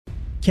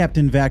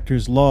Captain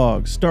Vactor's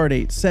log,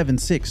 stardate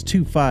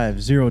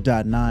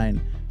 76250.9.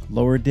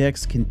 Lower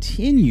Decks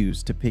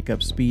continues to pick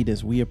up speed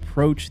as we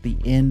approach the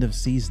end of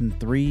Season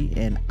 3,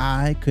 and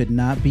I could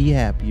not be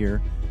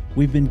happier.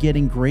 We've been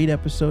getting great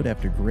episode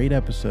after great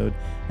episode,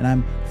 and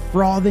I'm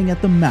frothing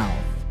at the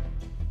mouth,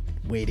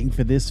 waiting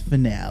for this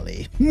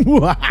finale.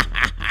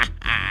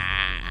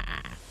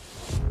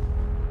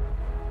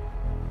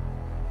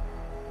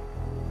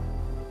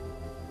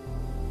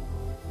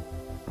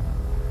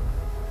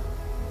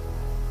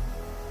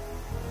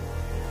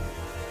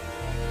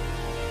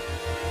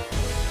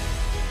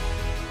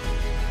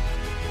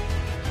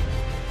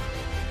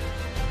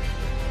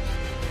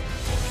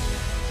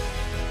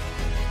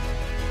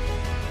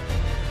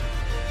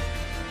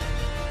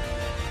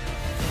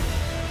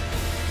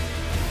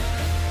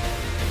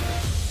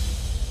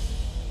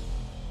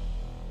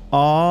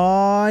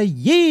 Aw,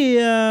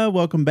 yeah!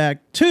 Welcome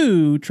back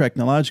to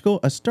Technological,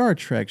 a Star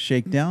Trek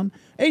Shakedown,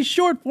 a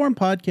short-form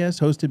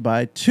podcast hosted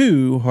by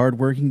two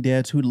hardworking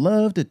dads who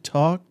love to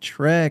talk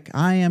Trek.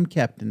 I am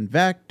Captain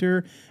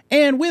Vactor,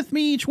 and with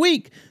me each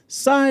week,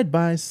 side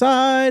by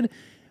side,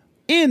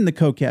 in the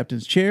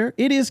co-captain's chair,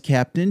 it is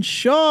Captain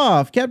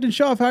Schaff. Captain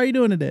Schaff, how are you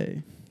doing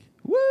today?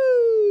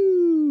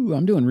 Woo!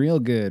 I'm doing real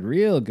good,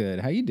 real good.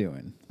 How you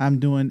doing? I'm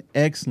doing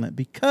excellent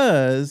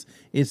because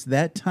it's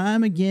that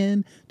time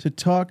again to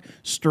talk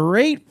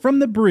straight from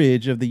the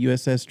bridge of the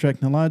USS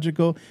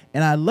Technological,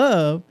 and I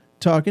love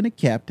talking to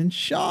Captain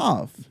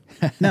Schaff.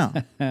 Now,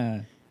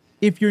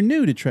 if you're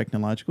new to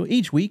Technological,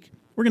 each week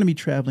we're going to be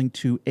traveling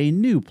to a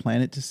new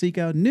planet to seek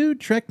out new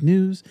Trek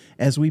news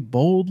as we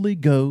boldly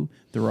go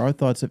through our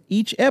thoughts of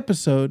each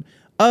episode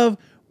of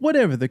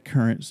whatever the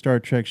current Star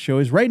Trek show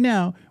is. Right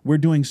now, we're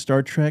doing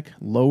Star Trek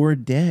Lower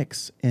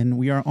Decks, and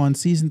we are on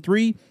Season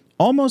 3,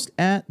 almost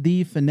at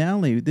the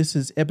finale. This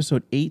is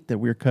episode 8 that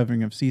we're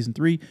covering of Season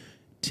 3.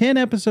 10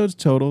 episodes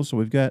total, so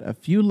we've got a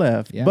few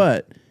left. Yeah.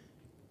 But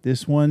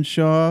this one,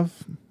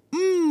 Schaff,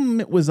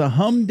 it was a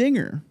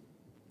humdinger.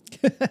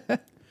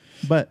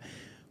 But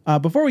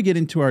before we get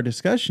into our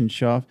discussion,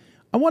 Schaff,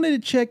 I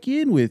wanted to check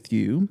in with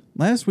you.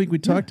 Last week, we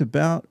talked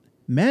about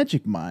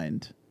Magic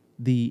Mind,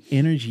 the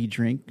energy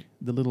drink,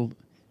 the little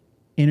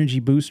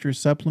energy booster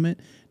supplement.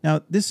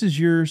 Now, this is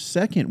your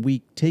second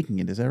week taking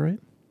it. Is that right?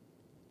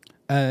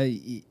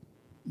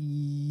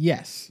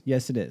 Yes,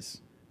 it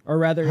is. Or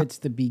rather, it's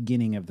the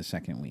beginning of the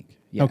second week.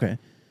 Yeah. Okay.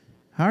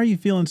 How are you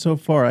feeling so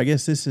far? I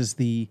guess this is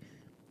the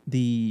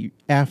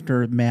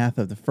aftermath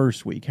of the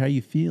first week. How are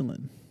you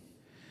feeling?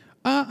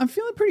 I'm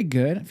feeling pretty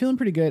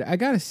good. I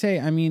gotta say,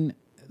 I mean,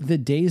 the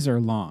days are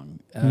long.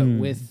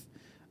 With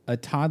a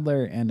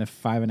toddler and a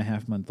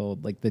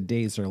 5.5-month-old, like the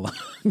days are long.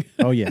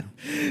 Oh yeah.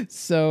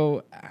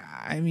 So,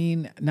 I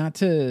mean, not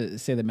to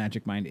say that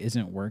Magic Mind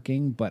isn't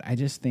working, but I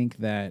just think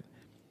that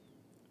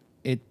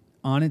it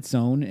on its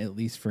own, at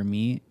least for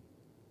me,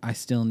 I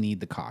still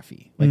need the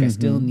coffee. Like I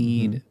still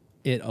need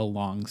it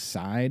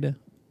alongside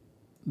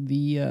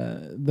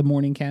the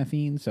morning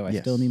caffeine. So I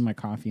still need my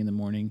coffee in the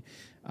morning.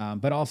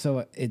 But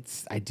also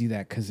I do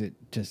that because it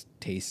just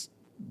tastes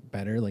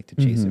better, like to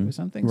chase it with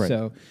something. Right.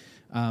 So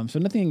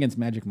nothing against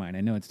Magic Mind.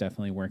 I know it's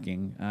definitely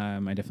working. I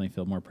definitely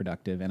feel more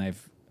productive. And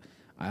I've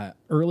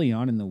early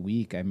on in the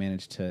week, I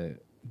managed to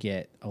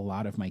get a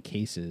lot of my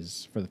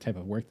cases for the type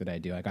of work that I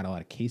do. I got a lot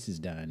of cases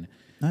done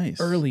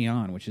early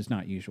on, which is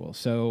not usual.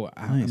 So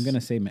I'm going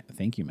to say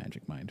thank you,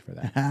 Magic Mind, for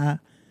that.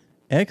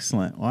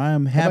 Excellent. Well,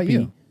 I'm happy. How about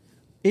you?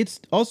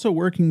 It's also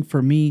working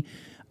for me.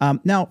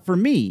 Now, for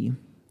me,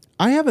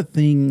 I have a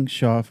thing,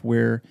 Schaff,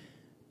 where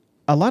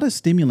a lot of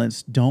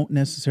stimulants don't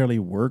necessarily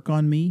work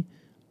on me.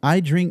 I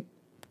drink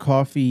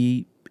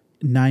coffee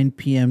 9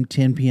 p.m.,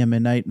 10 p.m.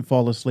 at night and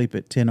fall asleep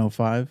at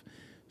 10:05.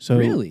 So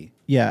really?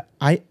 Yeah,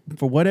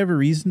 for whatever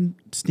reason,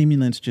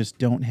 stimulants just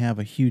don't have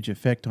a huge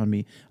effect on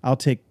me. I'll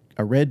take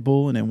a Red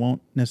Bull and it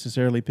won't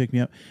necessarily pick me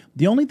up.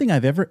 The only thing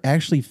I've ever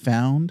actually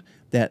found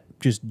that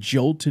just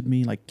jolted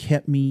me, like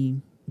kept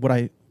me,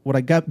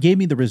 gave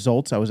me the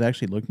results I was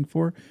actually looking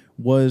for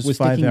was 5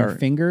 sticking hour. Your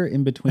finger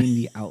in between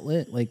the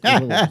outlet, like the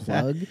little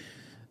plug.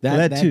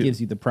 That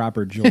gives you the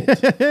proper jolt.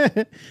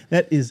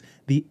 That is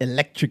the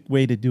electric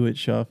way to do it,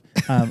 Schaff.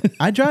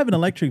 I drive an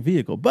electric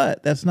vehicle,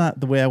 but that's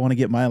not the way I want to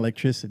get my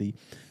electricity.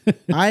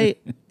 I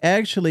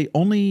actually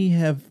only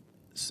have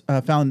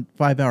found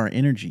 5 hour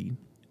energy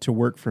to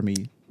work for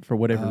me for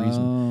whatever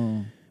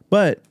reason.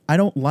 But I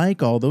don't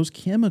like all those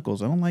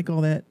chemicals. I don't like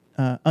all that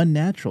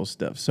unnatural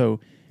stuff. So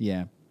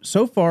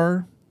so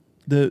far,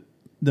 the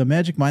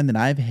Magic Mind that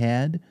I've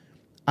had,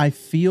 I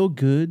feel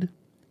good,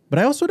 but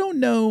I also don't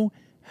know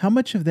how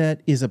much of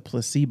that is a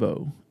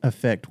placebo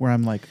effect where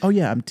I'm like, oh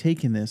yeah, I'm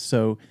taking this,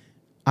 so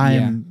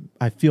I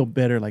feel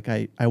better. Like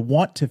I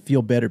want to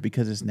feel better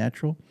because it's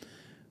natural.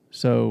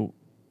 So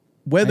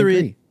whether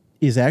it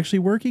is actually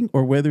working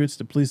or whether it's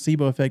the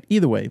placebo effect,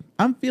 either way,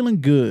 I'm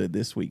feeling good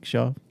this week,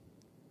 Shaw.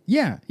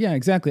 Yeah,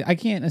 exactly. I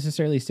can't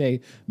necessarily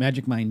say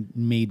Magic Mind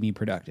made me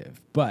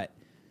productive, but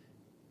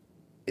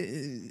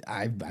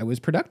I was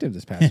productive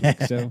this past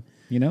week. So,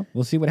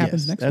 we'll see what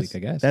happens next week, I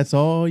guess. That's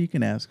all you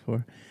can ask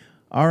for.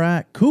 All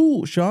right,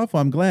 cool, Shoff.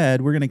 Well, I'm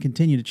glad we're going to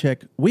continue to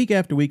check week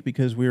after week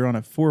because we're on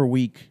a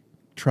 4-week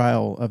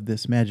trial of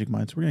this Magic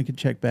Mind. So we're going to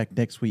check back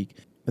next week.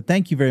 But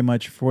thank you very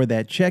much for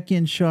that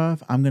check-in,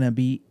 Shoff. I'm going to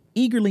be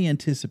eagerly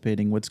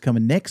anticipating what's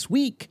coming next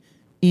week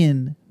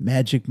in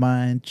Magic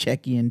Mind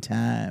check-in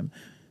time.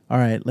 All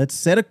right, let's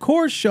set a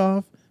course,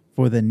 Shoff,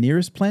 for the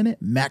nearest planet,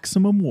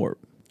 maximum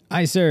warp.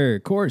 Aye, sir.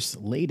 Course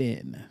laid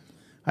in.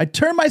 I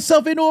turn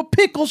myself into a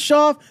pickle,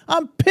 Shoff.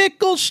 I'm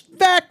Pickle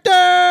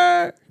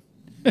Factor.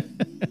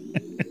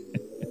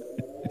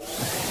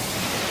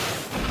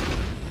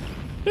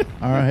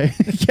 All right,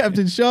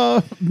 Captain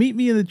Shaw, meet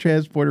me in the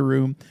transporter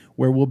room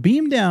where we'll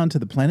beam down to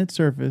the planet's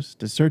surface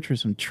to search for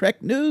some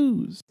Trek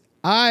news.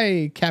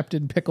 I,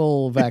 Captain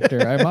Pickle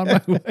Vector, I'm on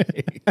my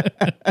way.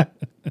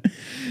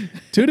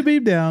 To the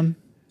beam down.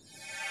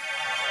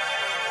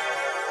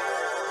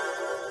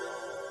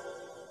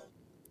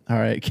 All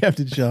right,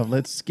 Captain Shaw,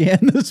 let's scan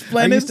this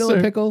planet. Are you still a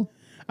pickle?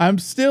 I'm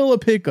still a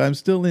pickle. I'm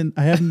still in.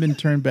 I haven't been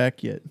turned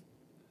back yet.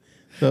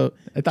 So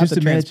I thought the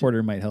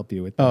transporter might help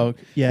you with that. Oh,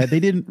 yeah. They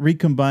didn't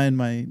recombine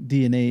my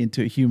DNA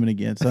into a human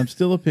again. So I'm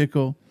still a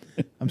pickle.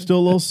 I'm still a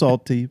little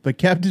salty. But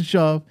Captain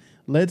Shaw,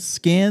 let's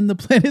scan the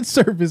planet's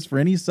surface for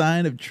any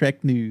sign of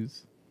Trek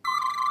news.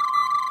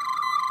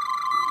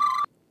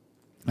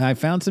 I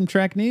found some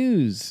Trek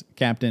news,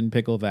 Captain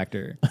Pickle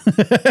Vector.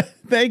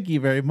 Thank you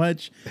very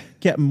much,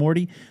 Captain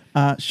Morty.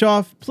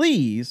 Shaw,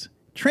 please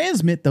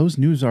transmit those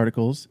news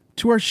articles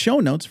to our show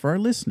notes for our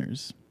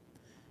listeners.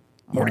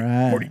 Morty, All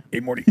right. Morty, hey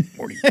Morty,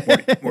 Morty,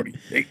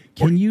 hey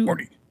Can you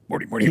Morty,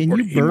 can hey, you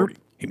Morty, burp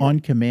hey, Morty. on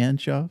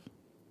command, Shaw?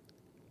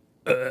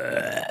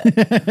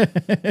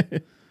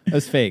 That's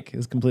fake.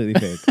 It's completely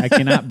fake. I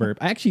cannot burp.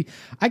 I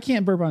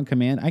can't burp on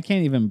command. I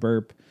can't even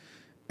burp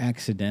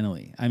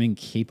accidentally. I'm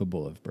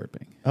incapable of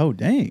burping. Oh,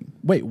 dang.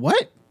 Wait,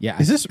 what? Yeah.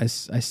 Is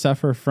this? I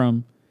suffer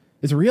from...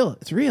 It's real.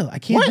 It's real. I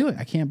can't do it.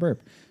 I can't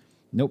burp.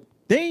 Nope.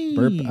 Dang.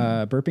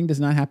 Burping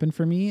does not happen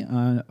for me.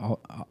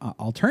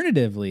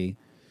 Alternatively,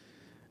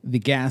 the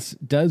gas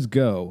does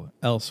go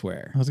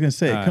elsewhere. I was going to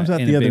say, it comes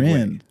out in the a other big way.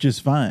 end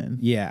just fine.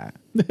 Yeah.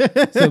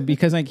 So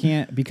because I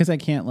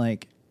can't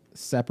like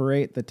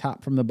separate the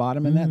top from the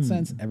bottom in that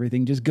sense,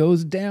 everything just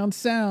goes down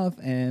south,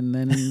 and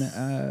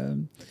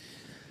then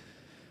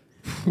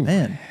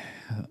Man,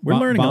 we're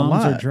learning a bombs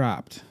lot. are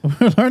dropped.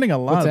 We're learning a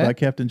lot What's that? about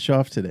Captain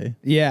Shaw today.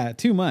 Yeah,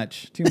 too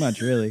much,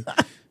 really.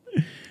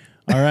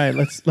 All right,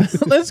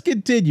 let's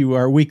continue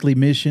our weekly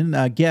mission,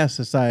 guests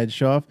aside,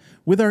 Shaw,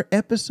 with our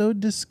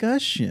episode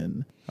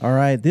discussion. All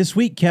right, this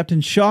week,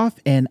 Captain Shaw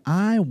and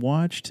I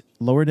watched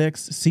Lower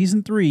Decks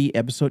Season 3,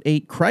 Episode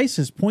 8,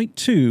 Crisis Point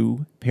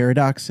 2,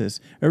 Paradoxus,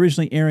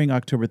 originally airing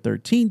October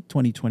 13th,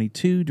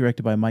 2022,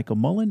 directed by Michael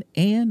Mullen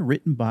and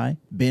written by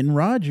Ben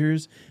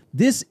Rogers.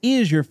 This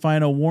is your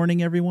final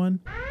warning, everyone.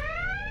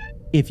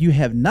 If you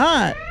have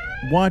not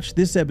watched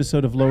this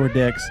episode of Lower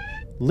Decks,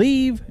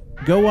 leave,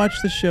 go watch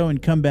the show,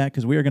 and come back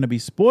because we are going to be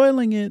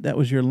spoiling it. That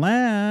was your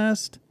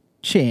last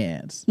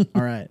chance.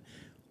 All right.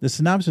 The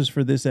synopsis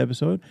for this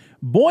episode: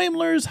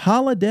 Boimler's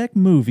holodeck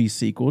movie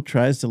sequel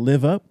tries to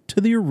live up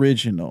to the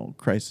original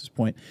Crisis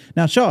Point.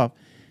 Now, Shaw,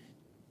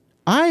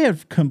 I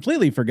have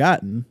completely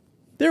forgotten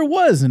there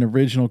was an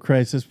original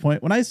Crisis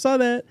Point. When I saw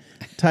that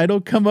title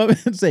come up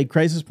and say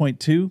Crisis Point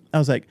 2, I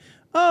was like,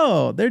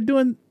 oh, they're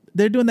doing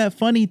that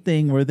funny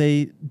thing where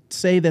they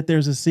say that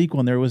there's a sequel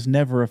and there was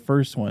never a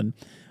first one.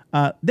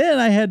 Then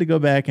I had to go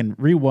back and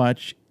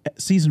rewatch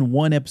Season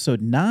 1,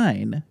 Episode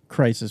 9,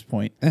 Crisis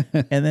Point,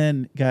 and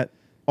then got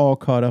all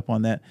caught up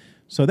on that.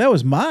 So that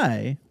was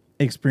my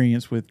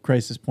experience with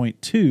Crisis Point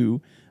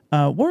 2.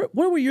 What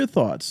were your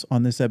thoughts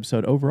on this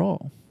episode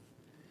overall?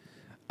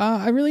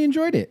 I really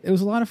enjoyed it. It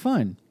was a lot of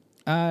fun.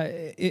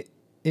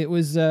 It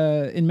was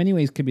in many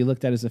ways could be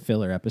looked at as a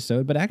filler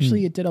episode, but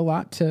actually it did a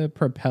lot to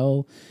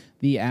propel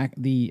the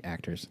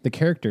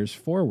characters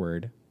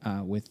forward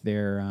with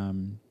their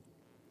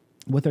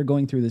what they're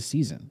going through this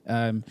season.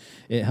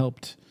 It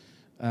helped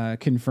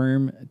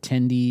confirm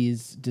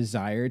Tendy's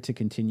desire to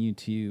continue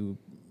to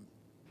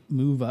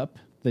move up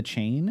the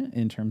chain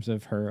in terms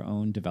of her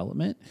own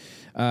development.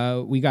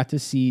 We got to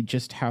see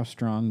just how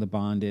strong the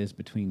bond is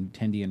between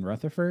Tendy and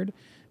Rutherford,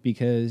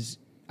 because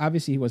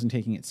obviously he wasn't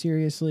taking it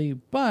seriously,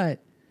 but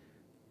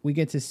we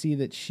get to see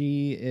that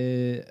she,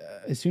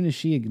 as soon as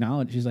she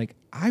acknowledged, she's like,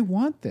 I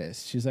want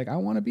this. She's like, I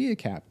want to be a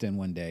captain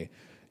one day.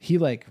 He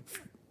like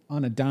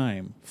on a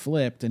dime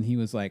flipped and he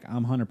was like,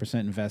 I'm 100%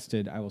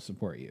 invested. I will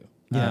support you.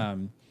 Yeah.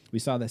 We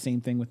saw the same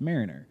thing with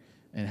Mariner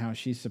and how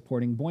she's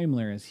supporting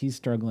Boimler as he's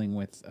struggling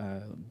with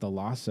the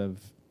loss of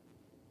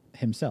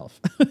himself,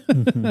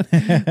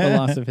 the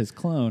loss of his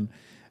clone,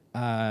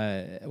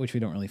 which we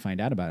don't really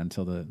find out about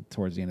until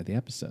towards the end of the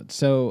episode.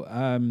 So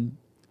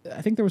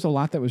I think there was a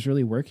lot that was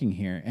really working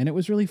here, and it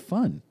was really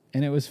fun,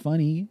 and it was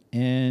funny,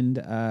 and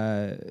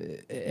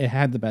it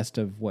had the best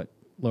of what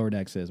Lower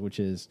Decks is, which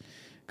is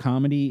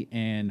comedy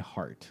and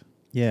heart.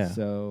 Yeah.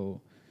 So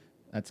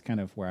that's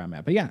kind of where I'm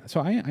at. But yeah, so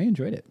I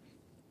enjoyed it.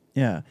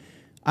 Yeah.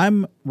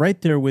 I'm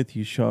right there with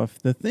you, Shoff.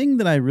 The thing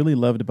that I really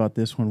loved about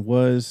this one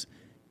was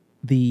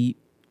the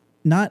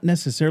not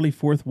necessarily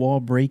fourth wall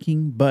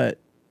breaking, but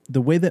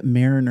the way that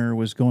Mariner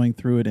was going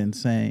through it and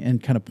saying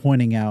and kind of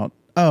pointing out,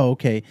 oh,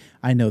 okay,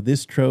 I know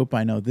this trope,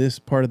 I know this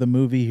part of the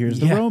movie, here's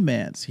the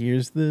romance,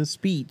 here's the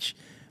speech.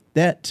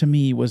 That to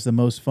me was the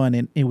most fun,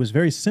 and it was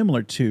very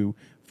similar to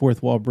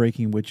fourth wall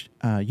breaking, which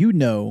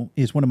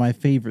is one of my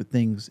favorite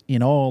things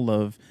in all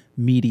of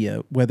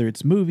media, whether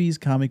it's movies,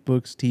 comic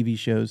books, TV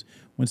shows.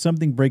 When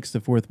something breaks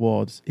the fourth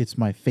wall, it's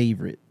my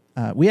favorite.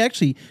 We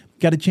actually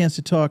got a chance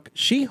to talk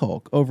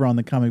She-Hulk over on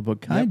the Comic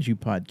Book Kaiju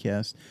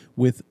podcast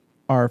with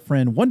our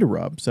friend Wonder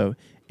Rob. So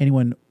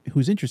anyone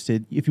who's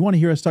interested, if you want to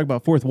hear us talk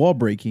about fourth wall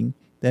breaking,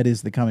 that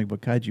is the Comic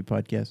Book Kaiju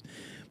podcast.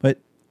 But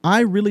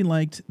I really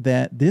liked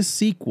that this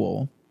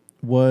sequel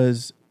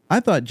was, I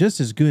thought,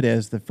 just as good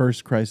as the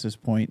first Crisis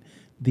Point.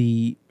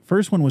 The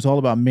first one was all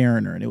about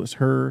Mariner, and it was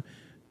her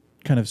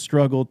kind of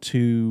struggle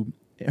to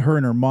her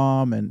and her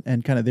mom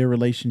and kind of their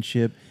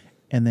relationship,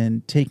 and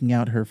then taking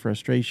out her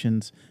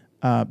frustrations.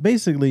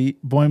 Basically,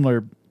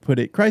 Boimler put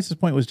it, Crisis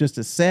Point was just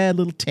a sad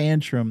little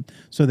tantrum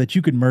so that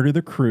you could murder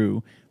the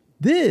crew.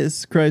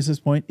 This Crisis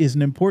Point is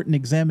an important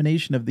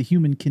examination of the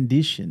human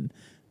condition,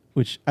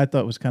 which I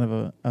thought was kind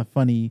of a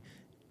funny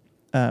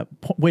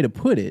way to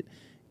put it.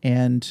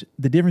 And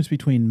the difference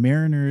between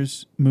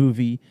Mariner's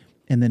movie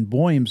and then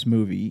Boim's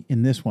movie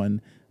in this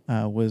one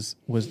was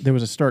there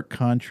was a stark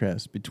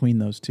contrast between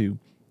those two.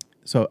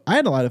 So I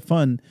had a lot of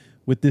fun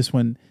with this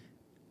one,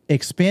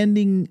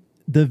 expanding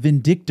the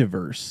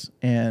Vindictiverse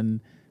and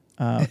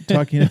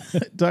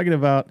talking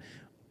about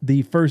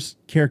the first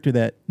character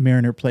that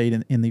Mariner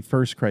played in the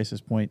first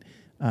Crisis Point.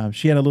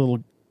 She had a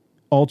little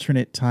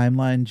alternate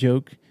timeline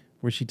joke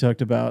where she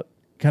talked about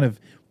kind of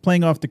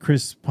playing off the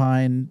Chris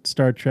Pine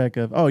Star Trek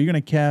of, oh, you're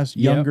going to cast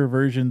younger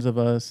versions of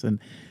us. And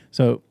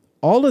so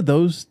all of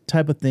those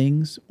type of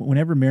things,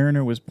 whenever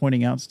Mariner was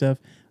pointing out stuff,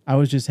 I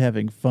was just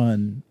having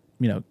fun,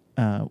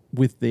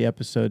 with the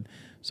episode.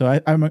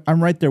 So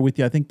I'm right there with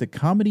you. I think the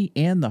comedy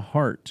and the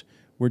heart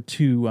were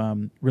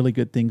two really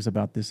good things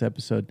about this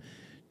episode.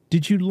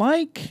 Did you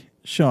like,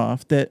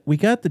 Schaff, that we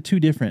got the two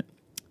different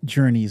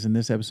journeys in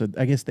this episode?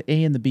 I guess the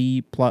A and the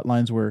B plot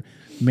lines were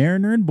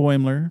Mariner and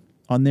Boimler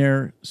on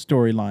their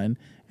storyline,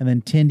 and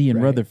then Tendi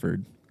and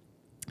Rutherford.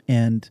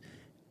 And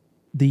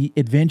the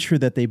adventure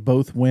that they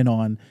both went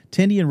on.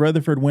 Tendi and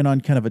Rutherford went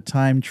on kind of a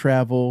time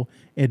travel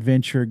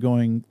adventure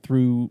going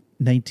through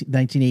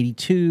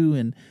 1982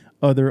 and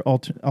other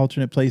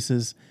alternate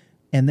places.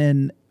 And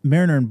then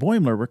Mariner and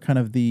Boimler were kind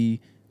of the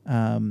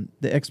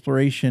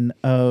exploration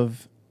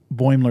of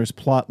Boimler's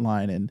plot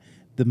line and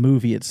the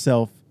movie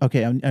itself.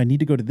 Okay, I need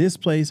to go to this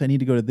place. I need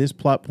to go to this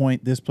plot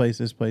point, this place,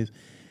 this place.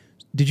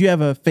 Did you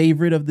have a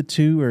favorite of the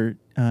two, or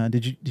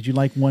did you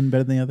like one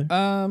better than the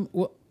other?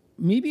 Well,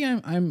 maybe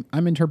I'm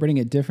interpreting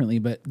it differently,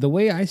 but the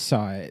way I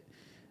saw it,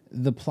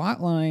 the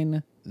plot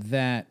line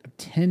that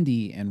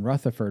Tendi and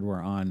Rutherford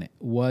were on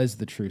was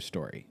the true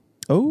story.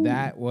 Oh,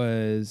 that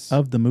was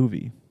of the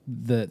movie.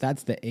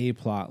 That's the A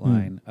plot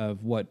line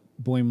of what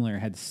Boimler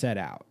had set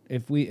out.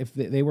 If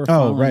they were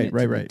following it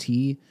to the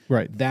T,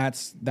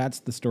 that's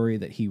the story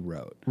that he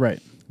wrote. Right.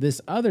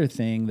 This other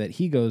thing that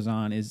he goes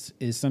on is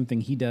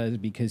something he does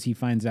because he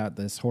finds out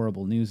this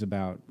horrible news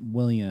about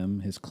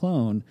William, his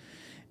clone,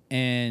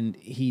 and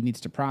he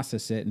needs to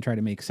process it and try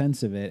to make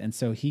sense of it. And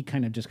so he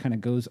kind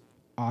of goes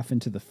off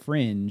into the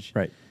fringe.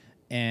 Right.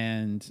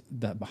 And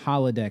the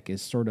holodeck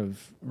is sort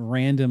of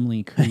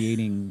randomly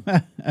creating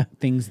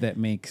things that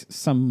make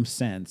some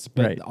sense,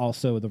 but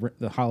also the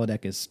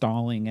holodeck is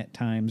stalling at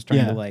times,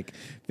 trying to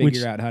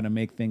figure out how to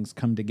make things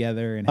come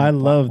together. And I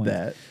love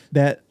that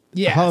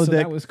holodeck, so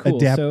that was cool.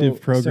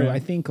 Adaptive program. So I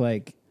think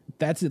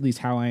that's at least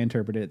how I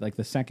interpret it. Like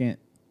the second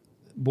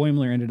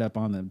Boimler ended up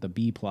on the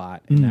B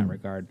plot in that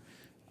regard.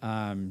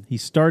 He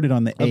started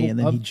on the A and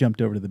then he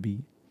jumped over to the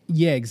B.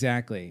 Yeah,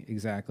 exactly.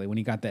 When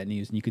he got that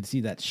news, and you could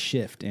see that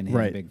shift in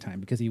him big time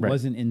because he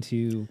wasn't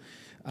into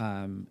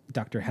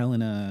Dr.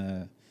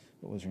 Helena.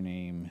 What was her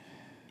name?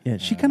 Yeah,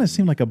 she kind of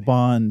seemed like a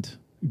Bond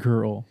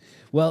girl.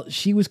 Well,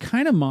 she was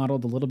kind of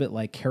modeled a little bit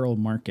like Carol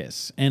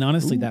Marcus, and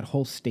honestly, that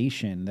whole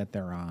station that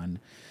they're on,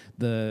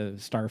 the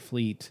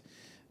Starfleet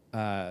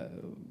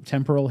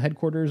temporal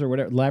headquarters or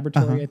whatever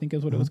laboratory, I think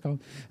is what it was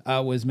called,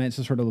 was meant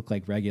to sort of look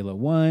like Regula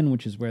 1,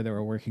 which is where they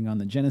were working on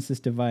the Genesis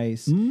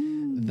device.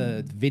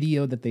 The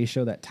video that they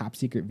show, that top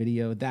secret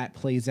video, that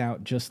plays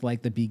out just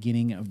like the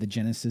beginning of the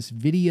Genesis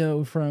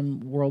video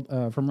from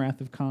Wrath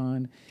of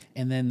Khan.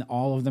 And then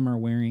all of them are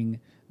wearing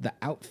the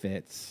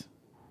outfits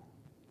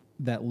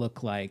that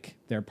look like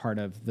they're part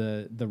of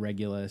the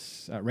Regula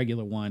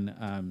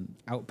 1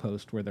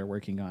 outpost where they're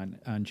working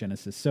on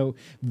Genesis. So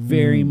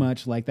very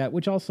much like that,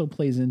 which also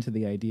plays into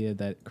the idea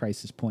that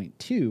Crisis Point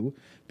 2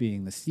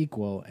 being the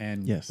sequel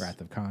and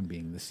Wrath of Khan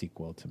being the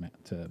sequel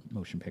to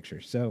motion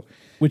pictures. So,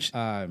 which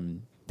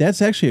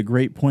that's actually a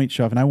great point,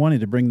 Schaff, and I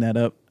wanted to bring that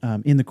up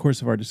in the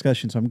course of our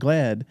discussion. So I'm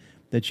glad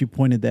that you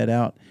pointed that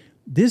out.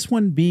 This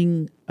one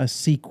being a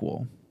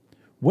sequel.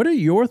 What are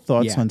your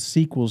thoughts on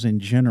sequels in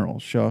general,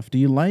 Schaff? Do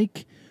you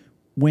like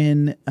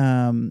when,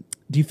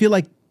 do you feel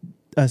like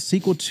a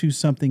sequel to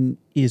something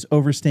is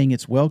overstaying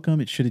its welcome,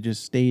 it should have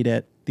just stayed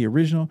at the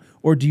original?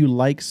 Or do you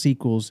like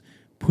sequels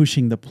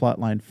pushing the plot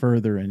line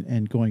further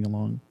and going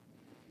along?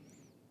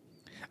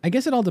 I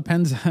guess it all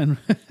depends on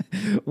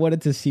what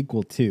it's a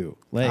sequel to.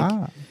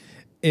 Like,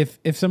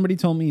 if somebody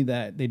told me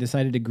that they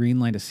decided to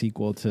greenlight a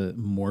sequel to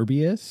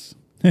Morbius,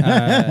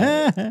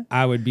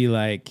 I would be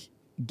like,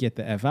 get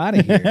the F out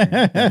of here.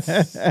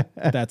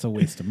 That's a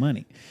waste of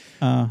money.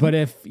 But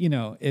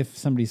if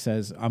somebody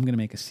says, I'm going to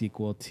make a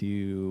sequel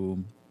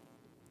to,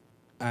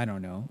 I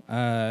don't know,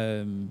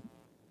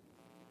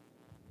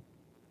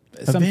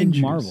 something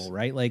Avengers. Marvel,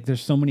 right? Like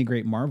there's so many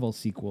great Marvel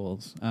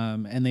sequels,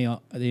 and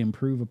they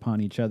improve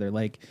upon each other.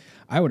 Like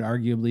I would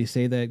arguably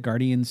say that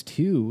Guardians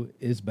 2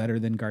 is better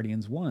than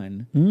Guardians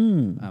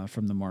 1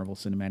 from the Marvel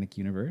Cinematic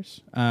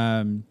Universe.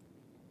 And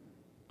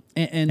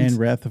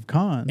Wrath of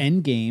Khan.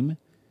 Endgame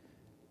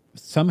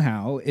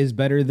somehow is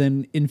better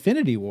than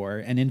Infinity War,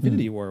 and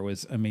Infinity War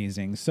was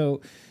amazing.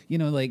 So,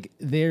 like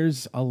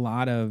there's a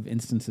lot of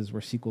instances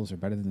where sequels are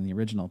better than the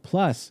original.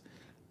 Plus,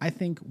 I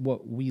think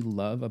what we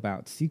love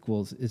about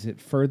sequels is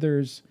it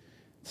furthers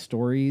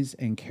stories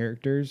and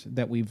characters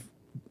that we've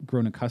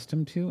grown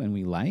accustomed to and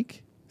we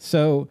like.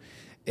 So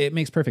it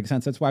makes perfect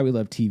sense. That's why we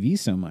love TV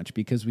so much,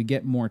 because we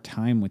get more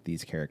time with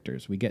these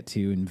characters. We get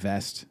to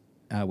invest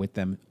with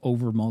them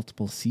over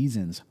multiple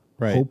seasons,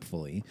 right,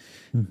 hopefully.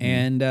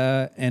 And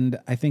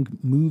I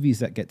think movies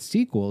that get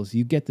sequels,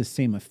 you get the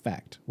same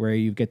effect where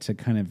you get to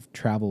kind of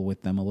travel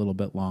with them a little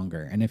bit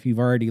longer. And if you've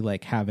already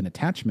have an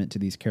attachment to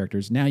these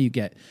characters, now you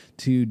get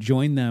to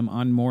join them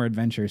on more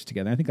adventures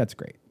together. I think that's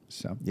great.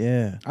 So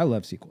yeah, I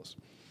love sequels.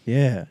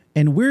 Yeah.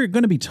 And we're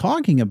going to be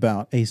talking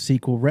about a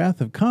sequel,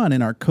 Wrath of Khan,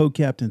 in our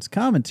co-captain's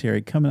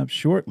commentary coming up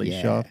shortly,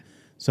 Shaw.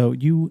 So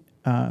you,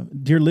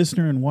 dear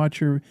listener and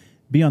watcher,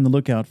 be on the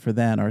lookout for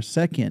that, our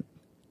second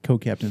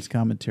co-captain's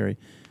commentary.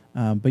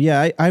 But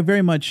yeah, I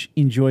very much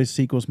enjoy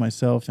sequels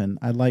myself, and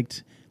I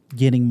liked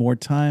getting more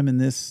time in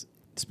this,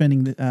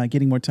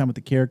 getting more time with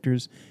the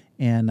characters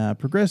and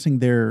progressing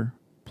their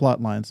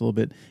plot lines a little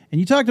bit. And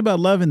you talked about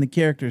loving the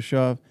characters,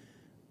 Shaw.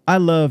 I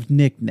love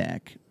Knick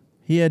Knack.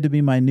 He had to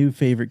be my new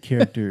favorite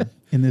character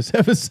in this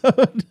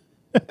episode.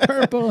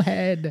 Purple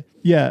Head.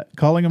 Yeah,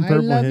 calling him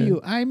Purple Head. I love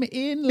you. I'm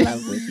in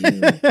love with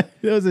you.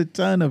 There was a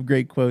ton of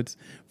great quotes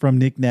from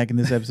Knick Knack in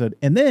this episode.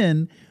 And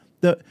then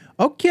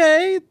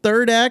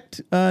third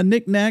act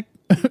Knick Knack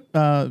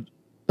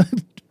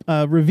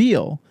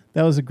reveal.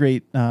 That was a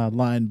great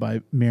line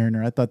by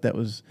Mariner. I thought that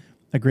was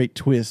a great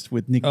twist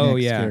with Knick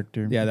Knack's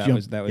character. Yeah,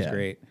 that was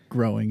great.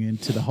 Growing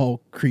into the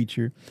Hulk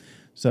creature.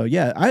 So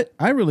yeah,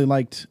 I really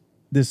liked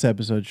this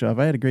episode, Shav.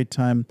 I had a great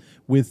time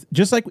with,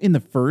 just like in the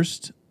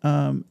first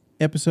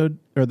episode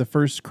or the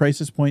first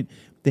Crisis Point,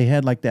 they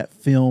had that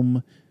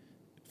film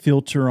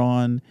filter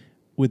on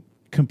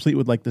complete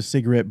with the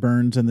cigarette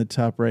burns in the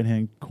top right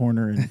hand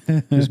corner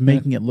and just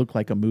making it look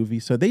like a movie.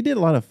 So they did a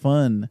lot of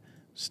fun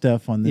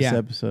stuff on this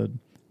episode,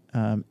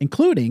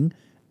 including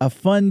a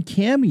fun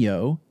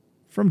cameo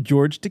from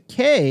George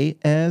Takei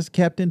as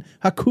Captain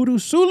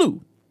Hakuru Sulu.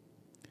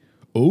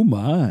 Oh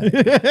my.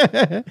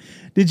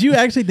 Did you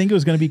actually think it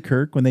was going to be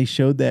Kirk when they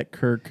showed that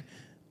Kirk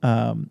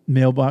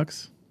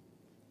mailbox?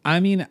 I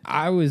mean,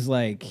 I was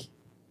like,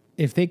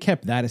 if they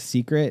kept that a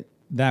secret,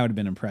 that would have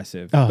been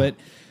impressive. Oh. But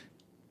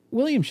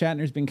William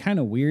Shatner's been kind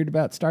of weird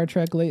about Star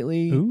Trek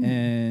lately. Ooh.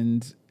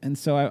 And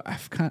so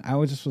I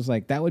was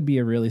like, that would be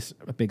a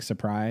big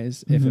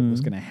surprise if it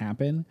was going to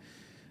happen.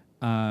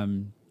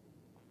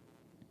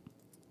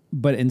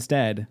 But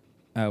instead,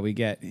 we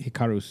get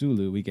Hikaru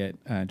Sulu, we get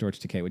George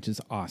Takei, which is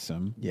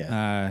awesome.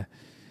 Yeah.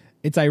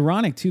 It's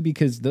ironic, too,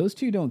 because those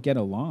two don't get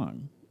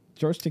along.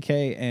 George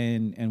Takei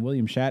and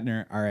William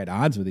Shatner are at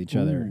odds with each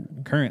other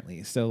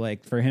currently. So,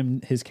 for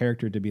his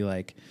character to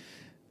be,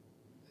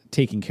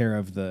 taking care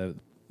of the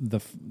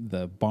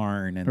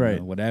barn and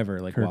the whatever,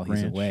 Kirk while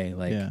he's Ranch.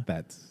 away,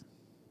 that's...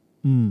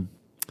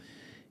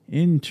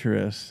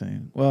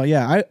 Interesting. Well,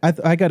 yeah,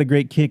 I got a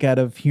great kick out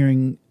of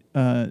hearing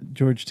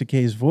George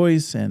Takei's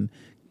voice, and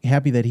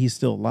happy that he's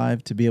still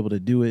alive to be able to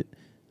do it.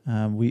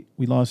 We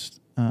lost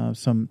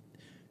some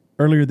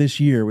earlier this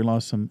year. We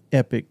lost some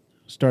epic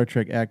Star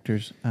Trek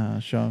actors.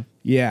 Shaw.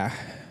 Yeah,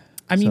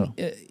 I mean,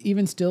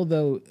 even still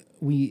though,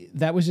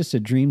 that was just a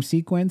dream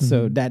sequence,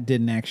 so that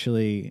didn't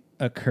actually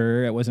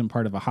occur. It wasn't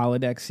part of a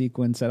holodeck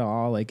sequence at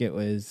all. It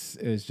was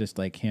just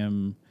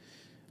him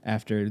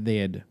after they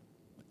had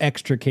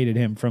extricated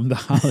him from the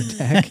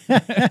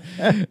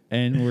holodeck,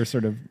 and we're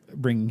sort of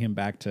bringing him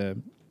back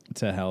to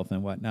health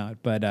and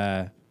whatnot. But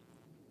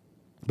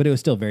it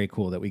was still very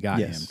cool that we got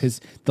him,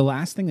 because the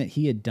last thing that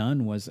he had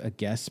done was a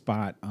guest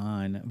spot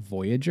on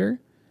Voyager.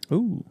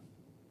 Ooh.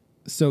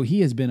 So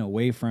he has been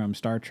away from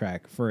Star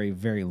Trek for a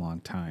very long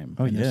time.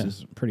 Oh, and yeah. This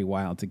is pretty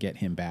wild to get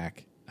him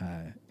back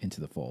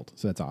into the fold.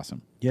 So that's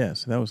awesome. Yeah,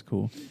 so that was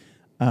cool.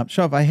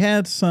 Shav, I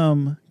had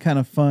some kind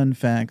of fun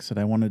facts that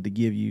I wanted to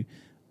give you.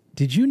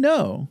 Did you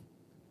know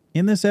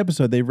in this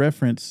episode they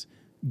reference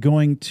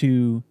going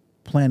to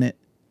planet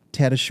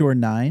Tatashore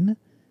 9?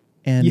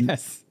 And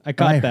yes, I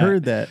caught that. I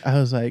heard that. I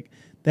was like,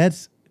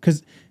 that's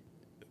because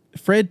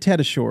Fred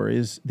Tatasciore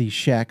is the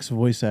Shaq's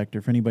voice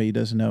actor, for anybody who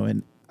doesn't know.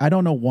 And I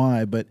don't know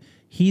why, but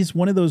he's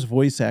one of those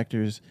voice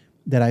actors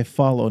that I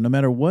follow. No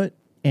matter what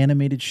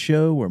animated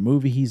show or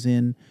movie he's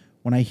in,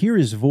 when I hear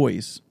his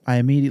voice, I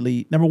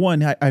immediately, number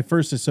one, I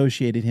first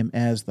associated him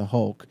as the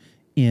Hulk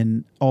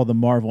in all the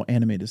Marvel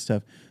animated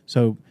stuff.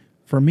 So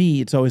for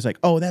me, it's always like,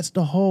 oh, that's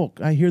the Hulk.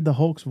 I hear the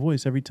Hulk's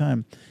voice every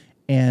time.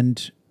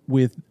 And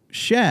with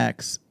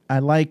Shaq's, I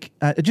like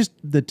just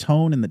the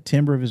tone and the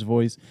timbre of his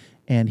voice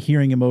and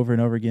hearing him over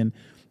and over again.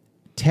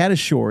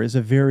 Tatasciore is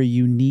a very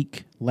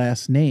unique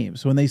last name.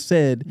 So when they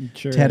said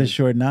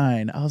Tatasciore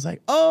 9, I was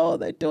like, oh,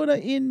 they're doing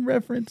an in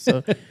reference.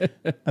 So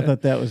I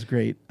thought that was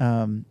great.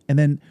 And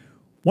then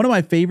one of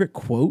my favorite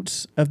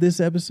quotes of this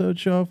episode,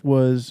 Shoff,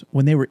 was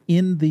when they were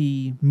in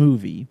the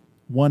movie,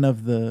 one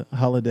of the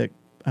holodeck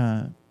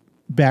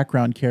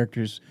background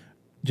characters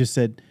just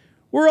said,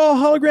 "We're all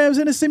holograms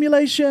in a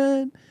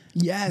simulation."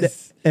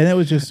 Yes. And it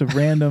was just a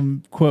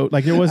random quote.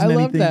 Like there wasn't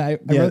anything. I love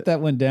that. I wrote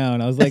that one down.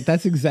 I was like,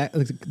 that's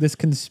exactly this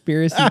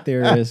conspiracy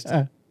theorist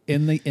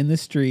in the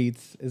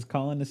streets is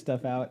calling this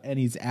stuff out, and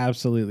he's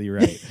absolutely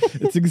right.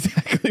 It's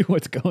exactly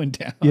what's going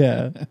down.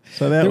 Yeah.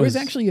 So there was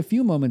actually a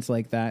few moments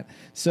like that.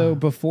 So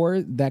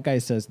before that guy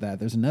says that,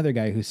 there's another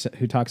guy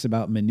who talks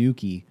about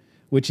Manuki,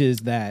 which is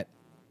that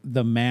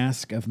the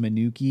mask of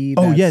Manuki.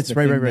 Oh, yes, the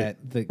right.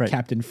 That the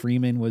Captain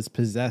Freeman was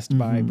possessed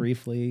by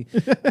briefly.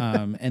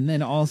 And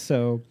then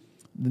also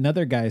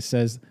another guy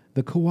says,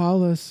 "The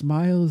koala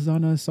smiles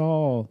on us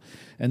all."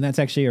 And that's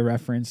actually a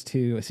reference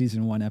to a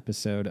season 1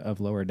 episode of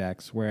Lower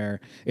Decks where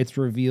it's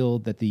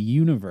revealed that the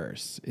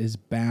universe is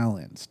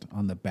balanced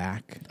on the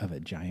back of a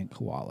giant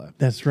koala.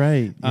 That's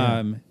right.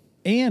 Yeah.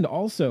 And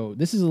also,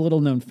 this is a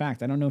little known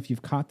fact. I don't know if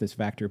you've caught this,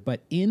 Factor,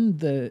 but in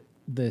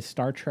the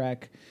Star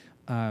Trek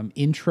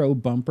intro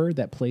bumper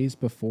that plays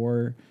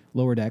before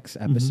Lower Decks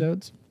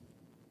episodes.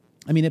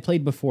 I mean, it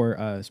played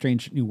before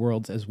Strange New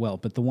Worlds as well,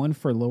 but the one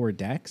for Lower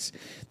Decks,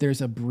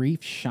 there's a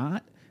brief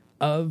shot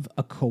of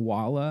a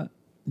koala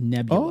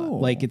nebula.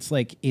 Like it's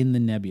like in the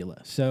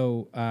nebula.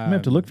 So I'm gonna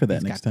have to look for that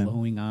he's next got time.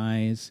 glowing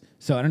eyes.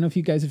 So I don't know if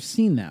you guys have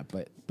seen that,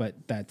 but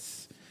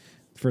that's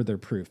further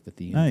proof that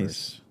the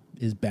universe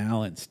is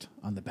balanced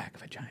on the back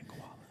of a giant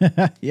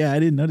koala. Yeah, I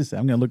didn't notice that.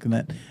 I'm gonna look at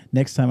that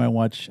next time I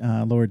watch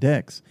Lower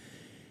Decks.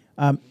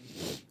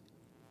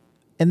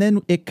 And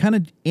then it kind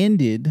of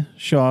ended,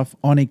 Shoff,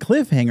 on a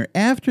cliffhanger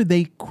after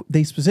they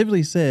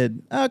specifically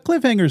said,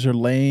 cliffhangers are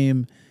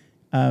lame.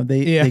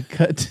 They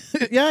cut.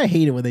 Yeah, I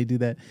hate it when they do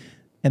that.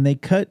 And they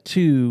cut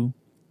to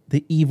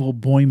the evil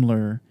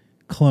Boimler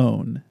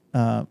clone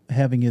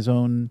having his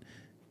own,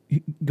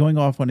 going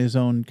off on his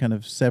own kind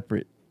of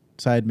separate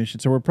side mission.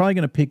 So we're probably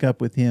going to pick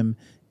up with him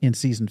in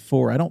season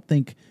 4. I don't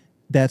think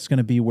that's going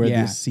to be where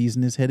this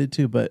season is headed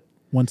to, but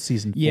once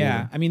season 4.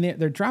 Yeah, I mean,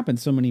 they're dropping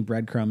so many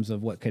breadcrumbs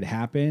of what could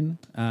happen.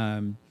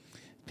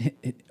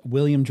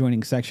 William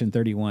joining Section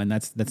 31,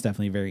 that's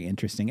definitely very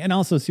interesting. And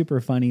also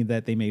super funny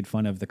that they made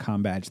fun of the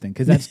comm badge thing,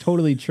 because that's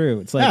totally true.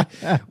 It's like,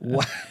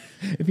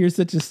 if you're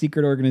such a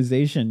secret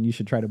organization, you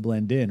should try to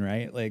blend in,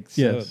 right? Like,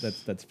 so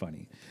that's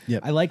funny.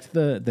 Yep. I liked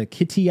the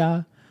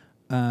Kitia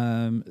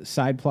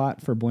side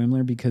plot for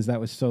Boimler because that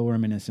was so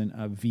reminiscent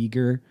of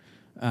V'ger,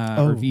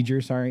 or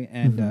V'ger, sorry,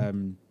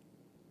 and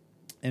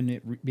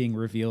it being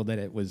revealed that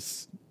it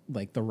was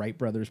like the Wright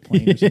brothers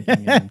plane or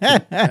something.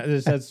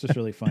 That's just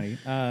really funny.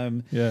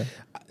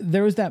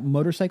 There was that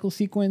motorcycle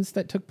sequence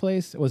that took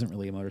place. It wasn't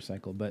really a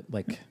motorcycle, but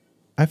like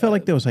I felt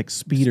like there was like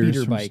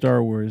speeders from bike.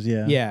 Star Wars.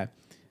 Yeah. Yeah.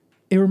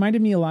 It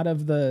reminded me a lot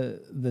of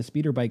the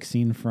speeder bike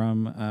scene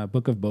from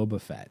Book of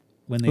Boba Fett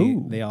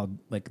when they all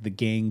like the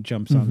gang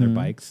jumps on their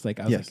bikes.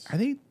 Like I was like, are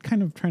they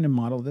kind of trying to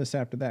model this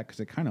after that? Because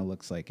it kind of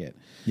looks like it.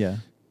 Yeah.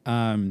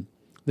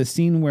 The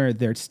scene where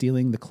they're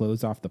stealing the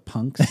clothes off the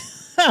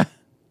punks.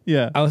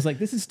 Yeah. I was like,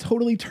 this is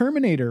totally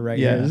Terminator right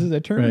here. This is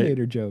a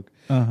Terminator joke.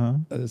 So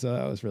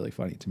that was really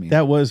funny to me.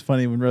 That was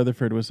funny when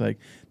Rutherford was like,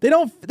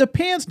 the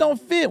pants don't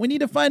fit. We need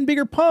to find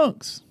bigger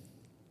punks.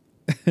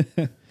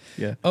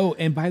 Yeah. Oh,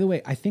 and by the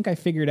way, I think I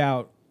figured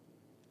out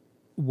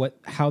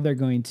how they're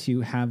going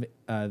to have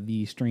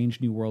the Strange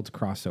New Worlds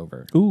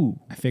crossover. Ooh.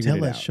 I figured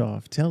it out.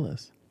 Shoff. Tell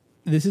us.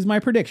 This is my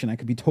prediction. I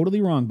could be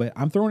totally wrong, but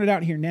I'm throwing it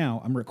out here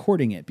now. I'm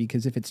recording it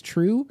because if it's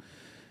true,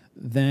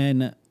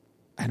 then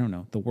I don't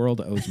know. The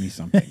world owes me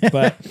something.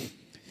 But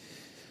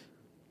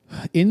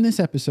in this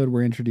episode,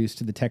 we're introduced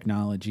to the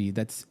technology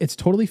it's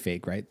totally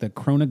fake, right? The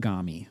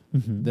chronogamy,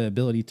 the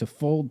ability to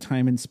fold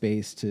time and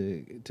space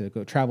to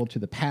go travel to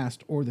the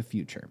past or the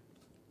future.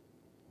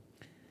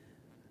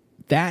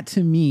 That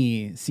to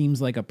me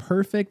seems like a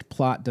perfect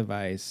plot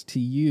device to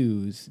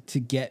use to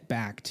get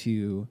back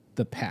to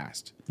the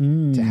past,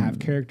 to have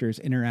characters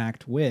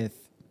interact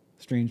with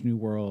Strange New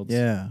Worlds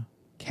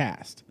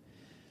cast.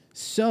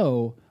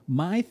 So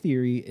my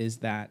theory is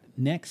that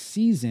next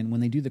season,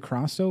 when they do the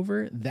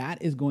crossover, that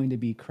is going to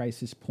be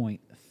Crisis Point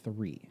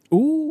 3.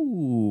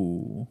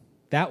 Ooh.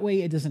 That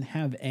way it doesn't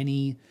have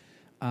any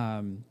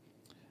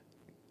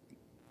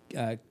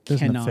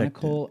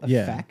canonical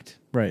effect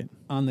right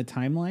on the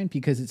timeline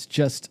because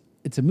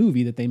it's a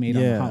movie that they made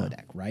on the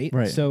holodeck, right?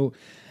 Right. So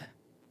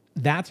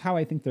that's how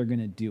I think they're going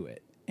to do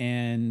it.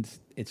 And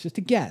it's just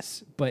a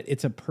guess, but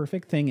it's a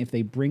perfect thing if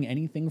they bring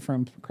anything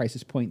from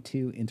Crisis Point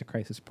 2 into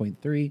Crisis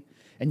Point 3.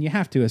 And you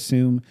have to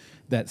assume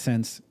that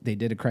since they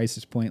did a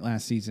Crisis Point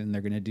last season,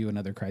 they're going to do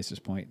another Crisis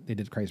Point. They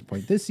did Crisis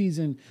Point this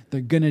season.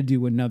 They're going to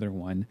do another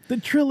one. The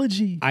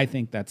trilogy. I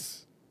think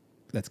that's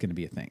going to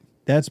be a thing.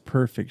 That's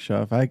perfect,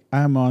 Shuff.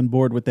 I'm on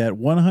board with that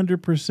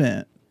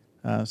 100%.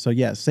 So,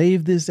 yeah,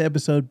 save this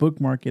episode,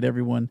 bookmark it,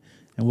 everyone,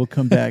 and we'll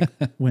come back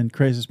when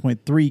Crisis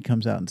Point 3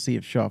 comes out and see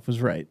if Shuff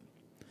was right.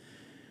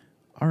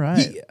 All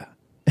right.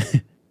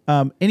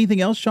 Yeah.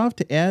 Anything else, Shuff,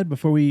 to add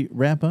before we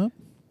wrap up?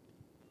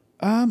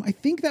 I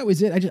think that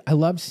was it. I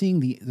love seeing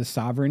the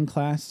Sovereign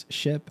class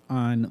ship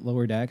on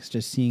lower decks,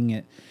 just seeing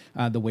it,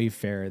 the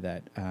Wayfarer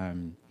that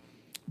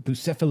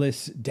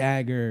Bucephalus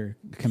dagger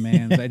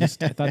commands. I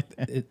thought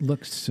it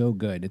looked so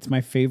good. It's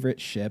my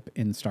favorite ship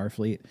in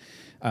Starfleet.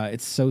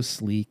 It's so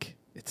sleek.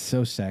 It's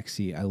so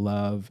sexy. I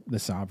love the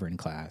Sovereign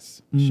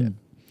class ship.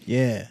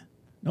 Yeah.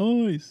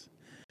 Nice.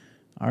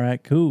 All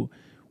right, cool.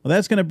 Well,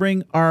 that's going to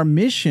bring our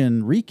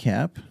mission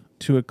recap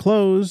to a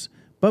close.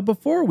 But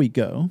before we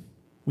go,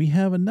 we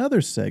have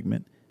another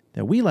segment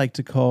that we like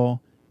to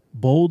call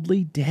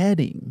Boldly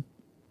Dadding,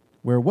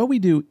 where what we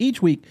do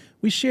each week,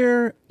 we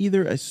share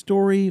either a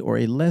story or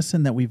a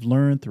lesson that we've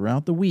learned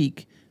throughout the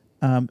week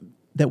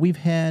that we've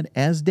had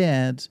as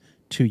dads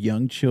to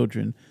young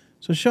children.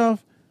 So, Shav,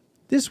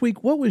 this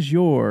week, what was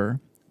your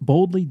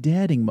Boldly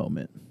Dadding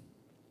moment?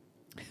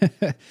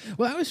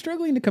 Well, I was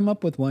struggling to come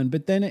up with one,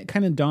 but then it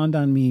kind of dawned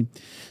on me.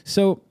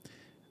 So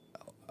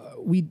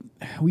we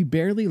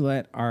barely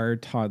let our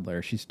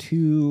toddler, she's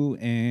 2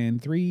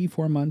 and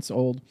 4 months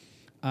old,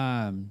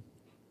 2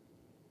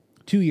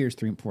 years,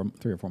 3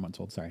 or 4 months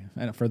old. Sorry.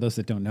 For those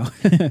that don't know,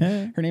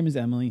 her name is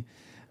Emily.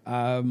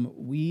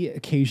 We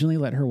occasionally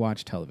let her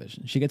watch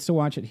television. She gets to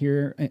watch it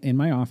here in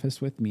my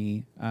office with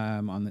me,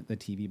 on the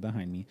TV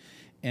behind me.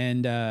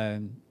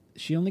 And,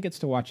 she only gets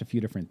to watch a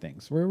few different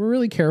things. We're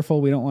really careful.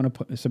 We don't want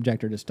to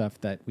subject her to stuff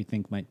that we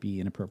think might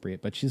be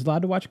inappropriate, but she's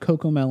allowed to watch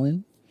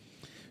Cocomelon.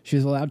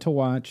 She's allowed to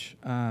watch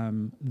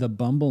the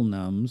Bumble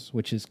Nums,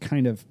 which is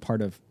kind of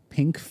part of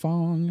Pink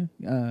Fong,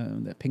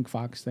 that Pink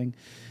Fox thing,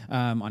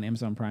 on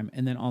Amazon Prime.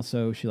 And then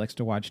also she likes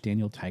to watch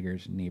Daniel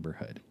Tiger's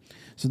Neighborhood.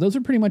 So those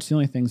are pretty much the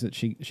only things that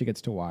she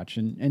gets to watch.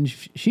 And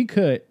she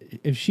could,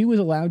 if she was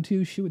allowed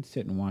to, she would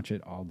sit and watch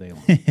it all day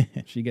long.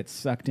 She gets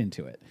sucked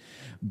into it.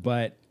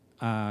 But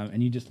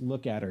and you just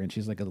look at her and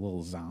she's like a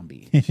little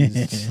zombie. She's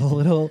just a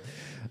little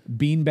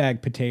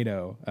beanbag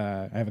potato.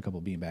 I have a couple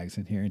beanbags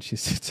in here, and she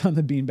sits on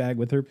the beanbag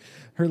with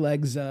her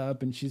legs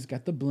up, and she's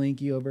got the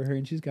blankie over her,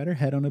 and she's got her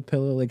head on a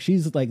pillow. Like,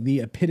 she's like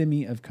the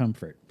epitome of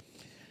comfort.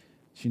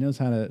 She knows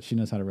how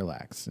to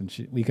relax,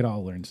 and we could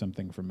all learn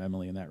something from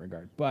Emily in that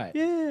regard. But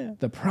Yeah.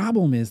 the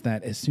problem is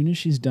that as soon as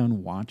she's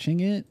done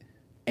watching it,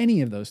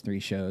 any of those 3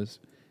 shows,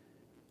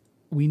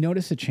 we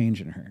notice a change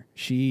in her.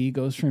 She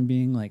goes from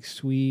being like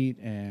sweet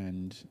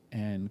and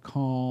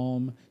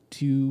calm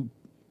to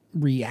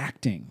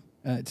reacting,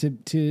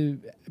 to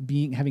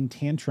having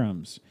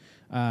tantrums,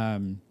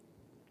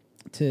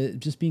 to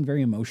just being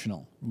very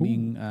emotional.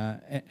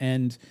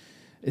 And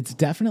it's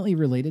definitely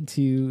related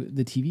to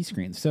the TV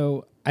screen.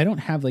 So I don't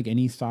have like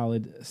any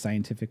solid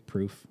scientific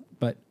proof,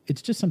 but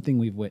it's just something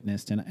we've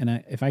witnessed.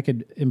 And if I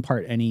could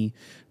impart any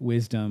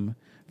wisdom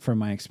from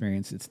my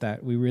experience, it's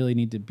that we really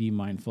need to be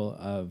mindful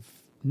of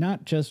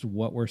not just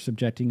what we're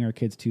subjecting our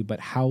kids to, but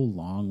how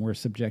long we're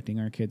subjecting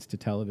our kids to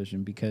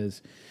television,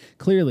 because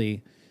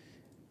clearly,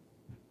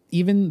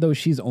 even though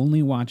she's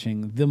only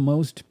watching the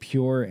most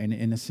pure and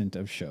innocent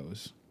of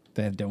shows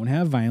that don't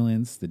have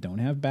violence, that don't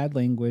have bad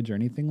language or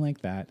anything like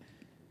that,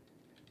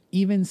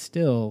 even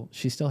still,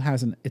 she still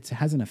has an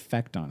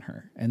effect on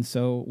her. And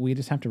so we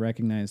just have to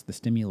recognize the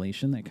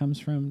stimulation that comes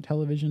from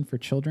television for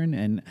children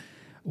and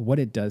what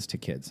it does to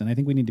kids. And I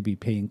think we need to be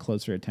paying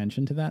closer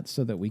attention to that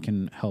so that we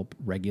can help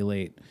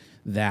regulate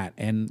that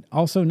and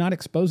also not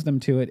expose them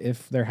to it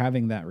if they're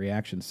having that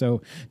reaction.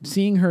 So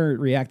seeing her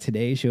react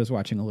today, she was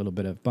watching a little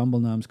bit of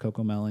Bumble Nums,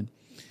 Cocomelon,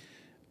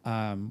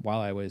 while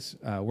I was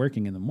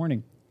working in the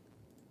morning.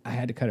 I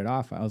had to cut it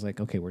off. I was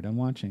like, okay, we're done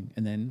watching.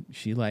 And then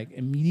she like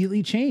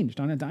immediately changed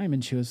on a dime,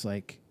 and she was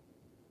like,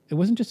 it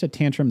wasn't just a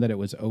tantrum that it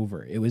was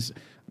over. It was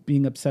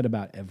being upset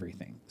about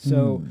everything.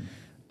 So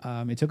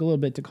it took a little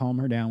bit to calm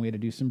her down. We had to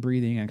do some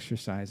breathing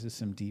exercises,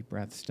 some deep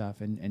breath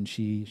stuff, and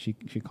she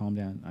calmed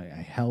down.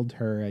 I held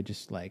her. I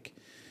just like,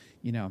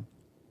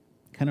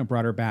 kind of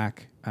brought her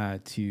back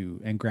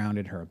and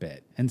grounded her a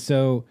bit. And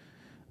so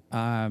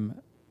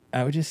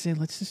I would just say,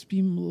 let's just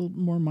be a little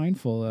more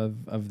mindful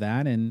of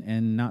that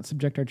and not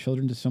subject our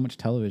children to so much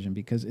television,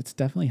 because it's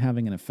definitely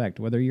having an effect.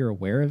 Whether you're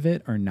aware of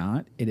it or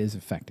not, it is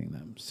affecting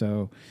them.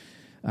 So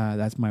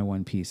that's my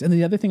one piece. And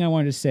the other thing I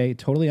wanted to say,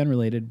 totally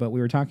unrelated, but we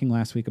were talking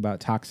last week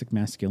about toxic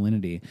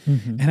masculinity,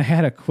 and I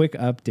had a quick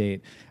update.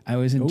 I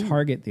was in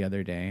Target the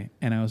other day,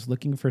 and I was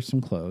looking for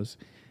some clothes,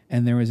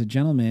 and there was a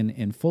gentleman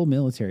in full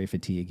military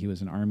fatigue. He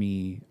was an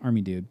army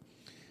dude,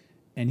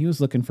 and he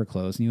was looking for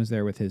clothes, and he was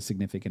there with his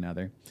significant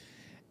other.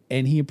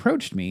 And he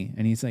approached me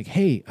and he's like,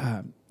 hey,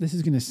 this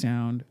is going to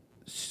sound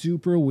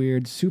super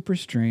weird, super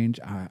strange.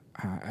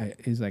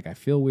 He's like, I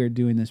feel weird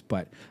doing this,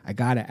 but I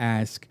got to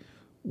ask,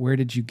 where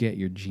did you get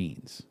your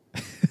jeans?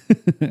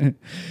 And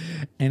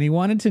he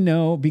wanted to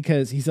know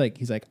because he's like,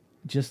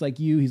 just like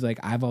you, he's like,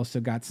 I've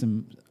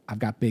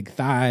got big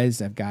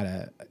thighs. I've got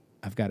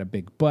a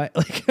big butt.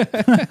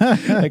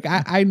 Like,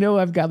 I know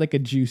I've got like a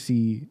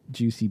juicy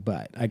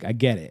butt. I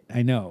get it.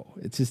 I know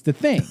it's just the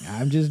thing.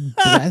 I'm just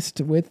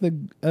blessed with a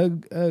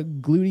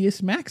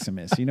gluteus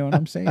maximus. You know what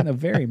I'm saying? A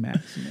very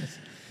maximus.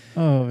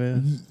 Oh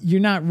man,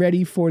 You're not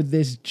ready for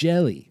this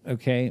jelly.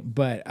 Okay.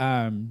 But,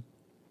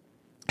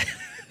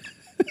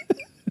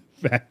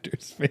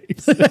 Factor's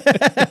face.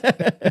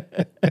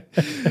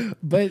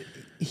 But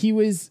he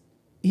was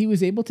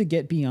able to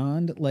get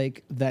beyond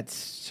like that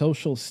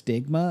social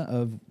stigma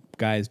of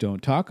guys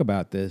don't talk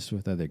about this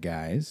with other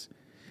guys.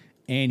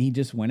 And he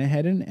just went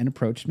ahead and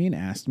approached me and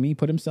asked me,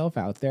 put himself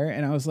out there.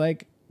 And I was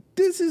like,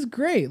 this is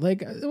great.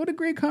 Like, what a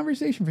great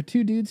conversation for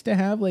two dudes to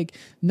have. Like,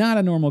 not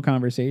a normal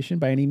conversation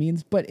by any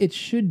means, but it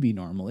should be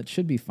normal. It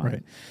should be fun.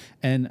 Right.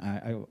 And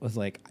I was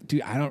like,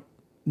 dude, I don't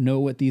know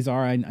what these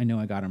are. I know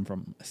I got them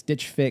from a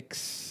Stitch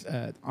Fix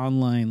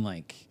online,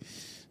 like,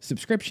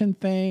 subscription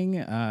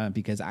thing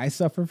because I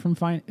suffer from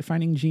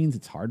finding jeans.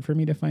 It's hard for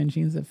me to find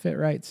jeans that fit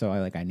right. So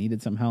I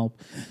needed some help.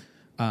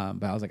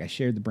 But I was like, I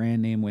shared the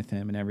brand name with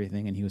him and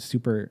everything. And he was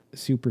super,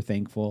 super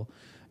thankful.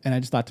 And I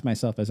just thought to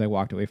myself as I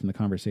walked away from the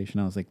conversation,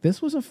 I was like,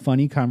 this was a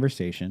funny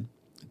conversation.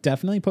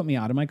 Definitely put me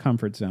out of my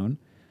comfort zone.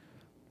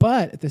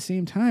 But at the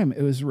same time,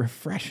 it was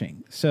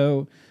refreshing.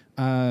 So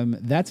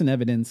that's an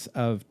evidence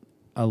of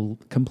a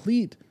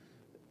complete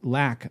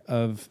lack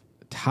of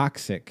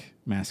toxic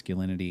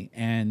masculinity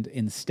and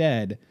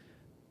instead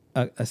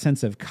a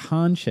sense of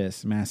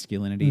conscious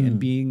masculinity and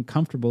being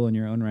comfortable in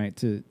your own right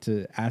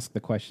to ask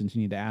the questions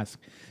you need to ask,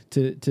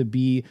 to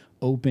be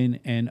open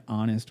and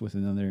honest with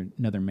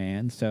another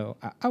man. So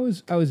I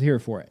was here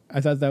for it. I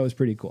thought that was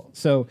pretty cool.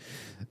 So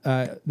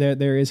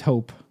there is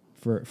hope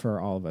for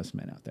all of us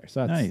men out there.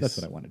 So that's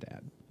what I wanted to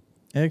add.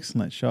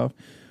 Excellent, Shaw.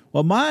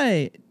 Well,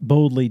 my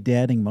boldly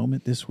dadding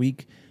moment this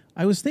week,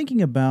 I was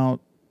thinking about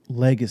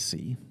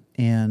legacy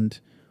and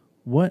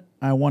what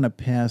I want to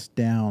pass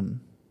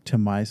down to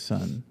my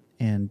son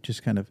and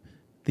just kind of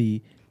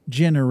the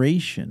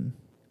generation,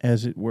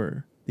 as it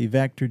were, the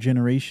Vector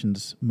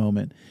generations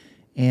moment.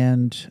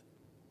 And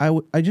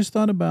I just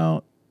thought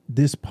about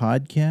this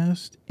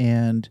podcast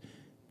and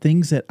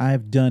things that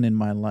I've done in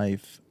my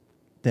life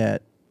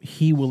that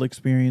he will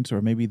experience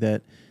or maybe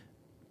that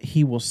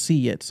he will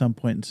see at some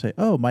point and say,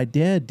 oh, my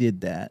dad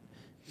did that.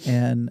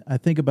 And I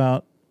think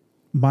about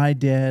my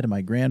dad and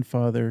my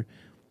grandfather,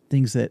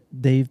 things that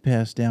they've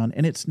passed down.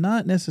 And it's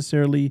not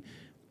necessarily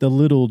the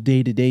little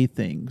day-to-day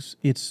things.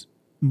 It's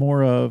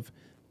more of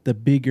the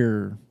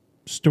bigger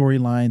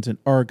storylines and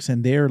arcs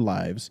in their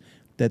lives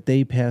that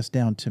they pass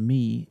down to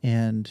me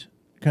and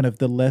kind of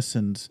the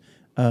lessons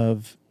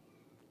of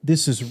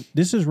this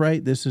is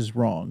right, this is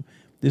wrong.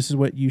 This is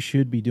what you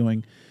should be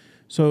doing.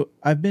 So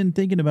I've been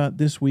thinking about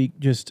this week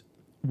just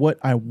what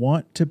I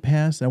want to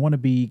pass. I want to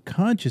be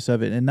conscious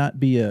of it and not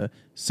be a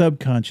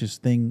subconscious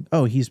thing.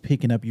 Oh, he's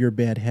picking up your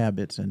bad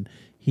habits and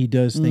he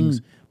does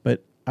things.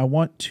 But I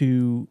want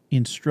to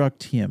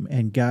instruct him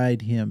and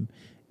guide him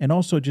and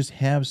also just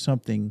have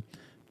something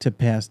to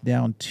pass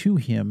down to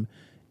him.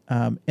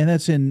 And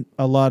that's in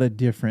a lot of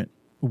different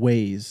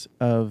ways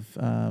of,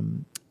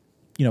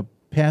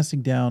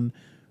 passing down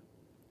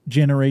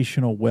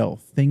generational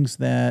wealth, things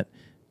that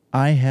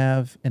I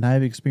have and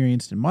I've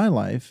experienced in my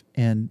life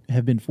and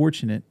have been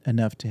fortunate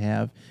enough to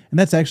have. And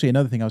that's actually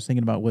another thing I was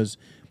thinking about was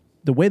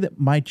the way that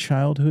my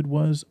childhood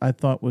was, I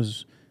thought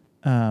was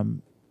I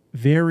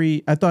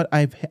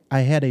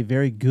had a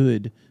very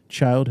good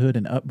childhood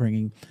and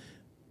upbringing,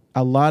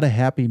 a lot of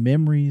happy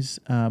memories.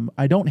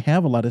 I don't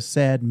have a lot of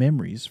sad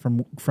memories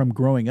from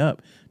growing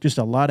up, just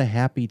a lot of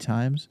happy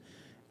times.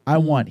 I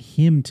want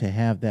him to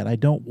have that. I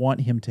don't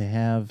want him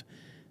to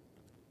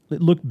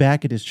look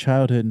back at his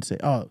childhood and say,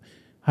 oh,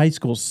 high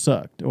school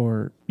sucked.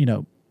 Or,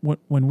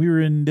 when we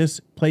were in this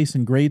place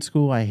in grade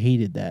school, I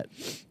hated that.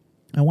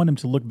 I want him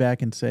to look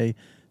back and say,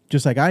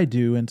 just like I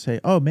do, and say,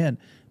 oh man,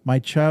 my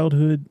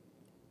childhood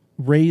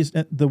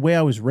the way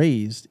I was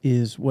raised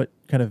is what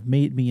kind of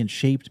made me and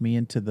shaped me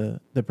into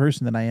the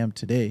person that I am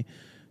today.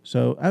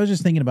 So I was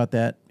just thinking about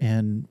that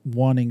and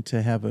wanting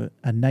to have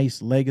a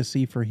nice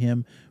legacy for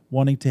him,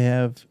 wanting to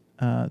have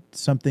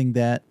something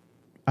that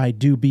I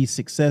do be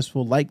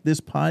successful, like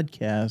this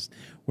podcast,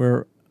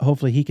 where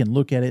hopefully he can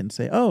look at it and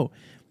say, oh,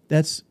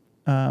 that's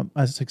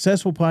a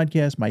successful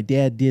podcast. My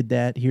dad did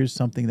that. Here's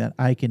something that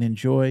I can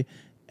enjoy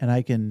and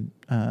I can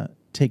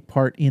take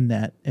part in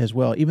that as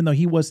well. Even though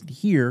he wasn't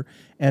here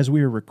as we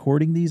were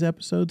recording these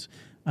episodes,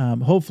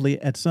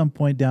 hopefully at some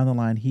point down the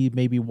line, he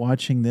may be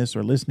watching this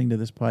or listening to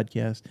this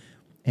podcast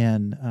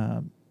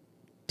and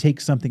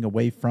take something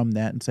away from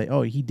that and say,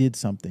 oh, he did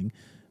something.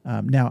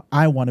 Now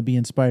I want to be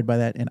inspired by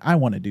that and I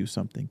want to do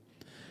something.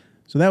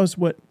 So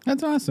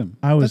that's awesome.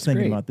 I was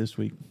thinking about this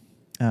week.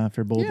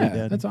 for Boldly Yeah,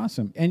 Daddy. that's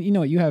awesome. And you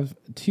know what? You have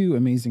two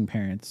amazing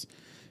parents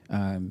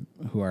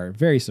who are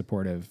very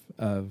supportive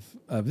of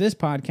this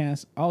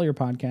podcast, all your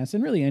podcasts,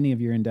 and really any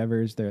of your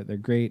endeavors. They're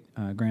great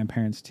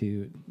grandparents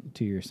to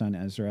your son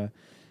Ezra,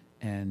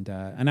 and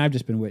I've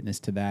just been witness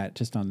to that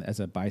just as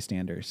a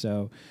bystander.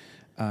 So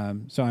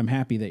I'm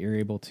happy that you're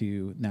able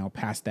to now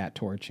pass that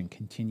torch and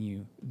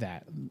continue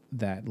that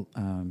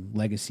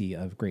legacy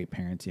of great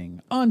parenting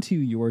onto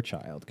your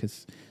child,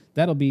 because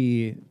that'll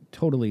be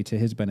totally to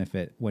his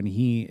benefit when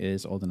he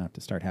is old enough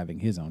to start having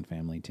his own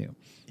family too.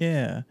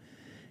 Yeah.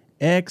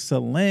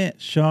 Excellent,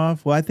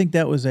 Shoff. Well, I think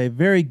that was a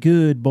very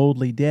good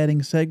Boldly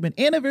Dadding segment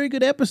and a very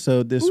good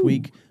episode this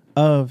week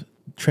of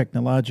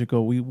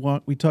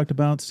Treknological. We talked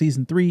about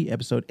season 3,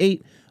 episode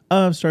 8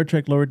 of Star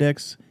Trek Lower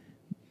Decks.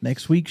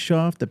 Next week,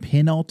 Shoff, the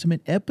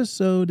penultimate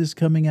episode is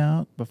coming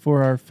out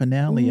before our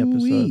finale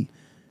episode.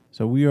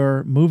 So we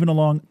are moving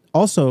along.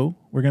 Also,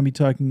 we're going to be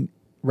talking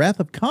Wrath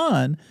of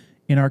Khan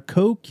in our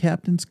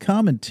co-captain's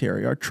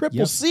commentary, our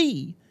Triple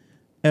C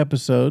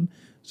episode.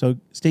 So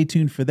stay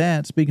tuned for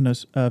that. Speaking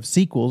of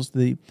sequels,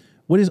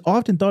 what is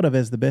often thought of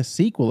as the best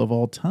sequel of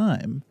all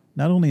time,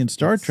 not only in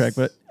Star Trek,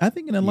 but I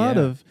think in a lot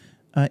of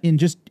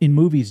in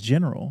movies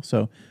general.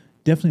 So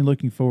definitely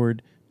looking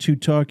forward to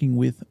talking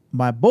with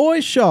my boy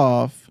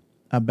Shoff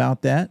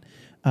about that.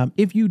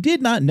 If you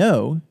did not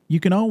know, you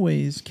can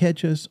always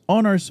catch us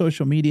on our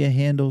social media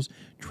handles,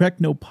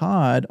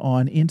 TreknoPod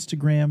on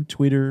Instagram,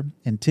 Twitter,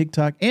 and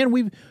TikTok.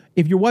 And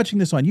if you're watching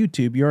this on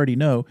YouTube, you already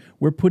know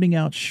we're putting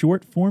out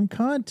short form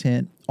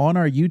content on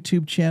our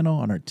YouTube channel,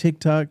 on our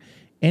TikTok.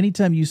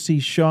 Anytime you see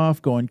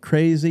Shoff going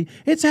crazy,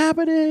 it's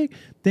happening,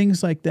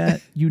 things like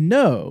that, you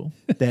know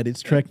that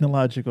it's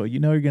Treknological. You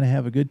know you're going to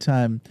have a good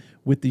time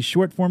with the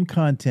short form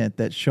content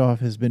that Shoff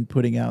has been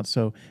putting out.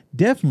 So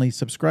definitely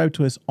subscribe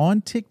to us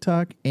on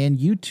TikTok and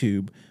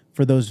YouTube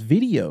for those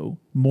video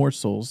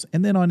morsels,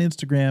 and then on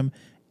Instagram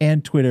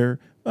and Twitter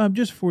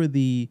just for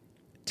the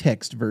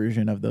text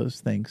version of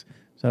those things.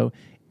 So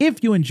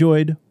if you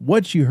enjoyed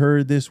what you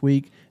heard this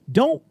week,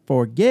 don't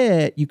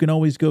forget you can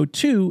always go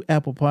to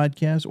Apple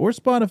Podcasts or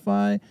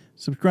Spotify,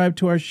 subscribe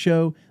to our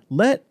show,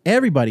 let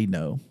everybody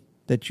know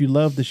that you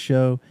love the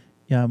show.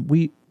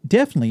 We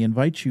definitely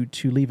invite you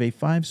to leave a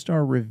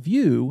 5-star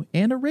review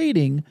and a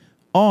rating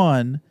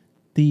on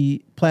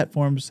the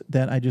platforms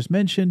that I just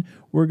mentioned.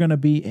 We're going to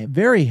be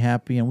very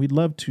happy, and we'd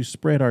love to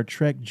spread our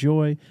Trek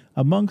joy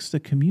amongst the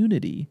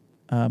community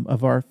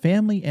of our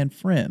family and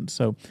friends.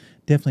 So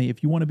definitely,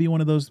 if you want to be one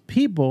of those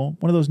people,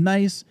 one of those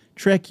nice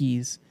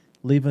Trekkies,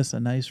 leave us a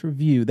nice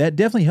review. That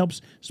definitely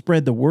helps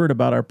spread the word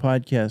about our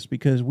podcast,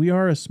 because we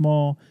are a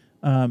small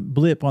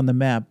blip on the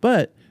map,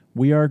 but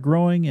we are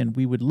growing, and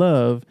we would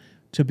love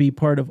to be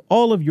part of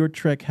all of your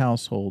Trek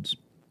households.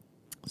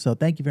 So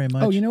thank you very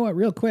much. Oh, you know what?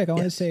 Real quick, I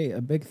want to say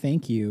a big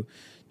thank you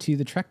to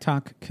the Trek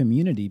Talk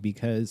community,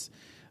 because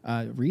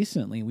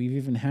recently we've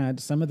even had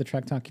some of the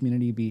Trek Talk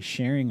community be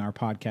sharing our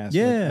podcast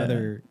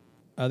with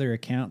other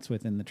accounts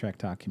within the Trek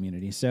Talk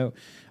community. So,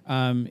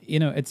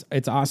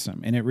 it's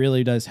awesome, and it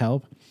really does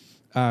help.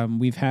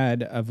 We've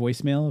had a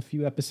voicemail a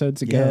few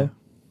episodes ago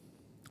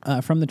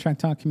from the Trek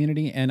Talk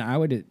community, and I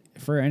would,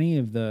 for any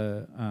of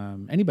the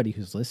anybody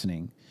who's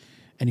listening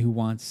and who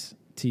wants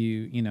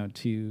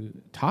to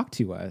talk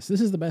to us,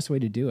 this is the best way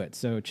to do it.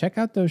 So check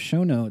out those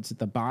show notes at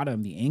the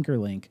bottom. The anchor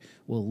link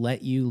will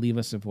let you leave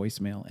us a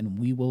voicemail, and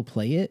we will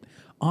play it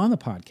on the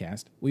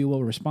podcast. We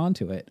will respond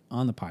to it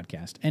on the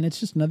podcast, and it's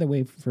just another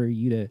way for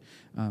you to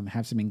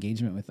have some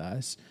engagement with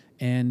us,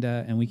 and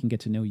we can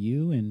get to know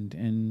you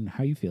and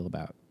how you feel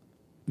about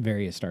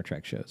various Star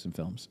Trek shows and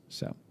films.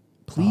 So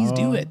please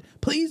do it.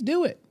 Please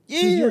do it.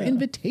 This is your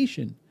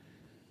invitation.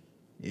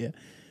 Yeah.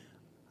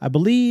 I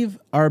believe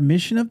our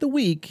mission of the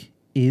week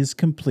is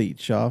complete,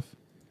 Shoff.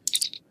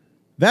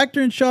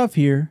 Vactor and Shoff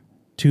here,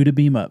 2 to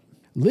beam up.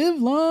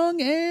 Live long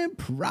and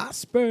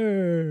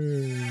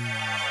prosper.